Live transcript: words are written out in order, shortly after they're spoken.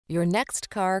Your next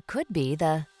car could be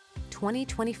the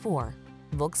 2024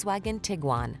 Volkswagen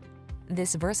Tiguan.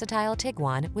 This versatile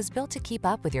Tiguan was built to keep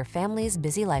up with your family's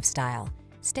busy lifestyle.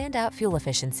 Standout fuel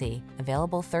efficiency,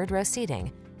 available third-row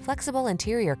seating, flexible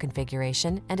interior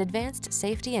configuration, and advanced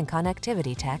safety and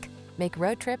connectivity tech make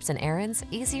road trips and errands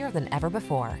easier than ever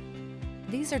before.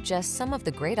 These are just some of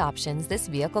the great options this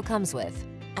vehicle comes with: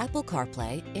 Apple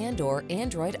CarPlay and/or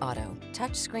Android Auto,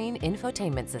 touchscreen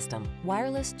infotainment system,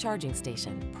 wireless charging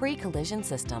station, pre-collision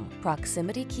system,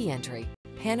 proximity key entry,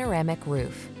 panoramic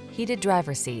roof, heated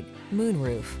driver's seat,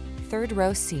 moonroof, third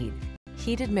row seat,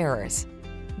 heated mirrors.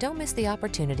 Don't miss the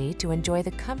opportunity to enjoy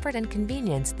the comfort and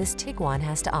convenience this Tiguan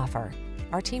has to offer.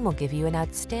 Our team will give you an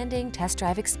outstanding test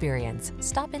drive experience.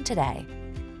 Stop in today.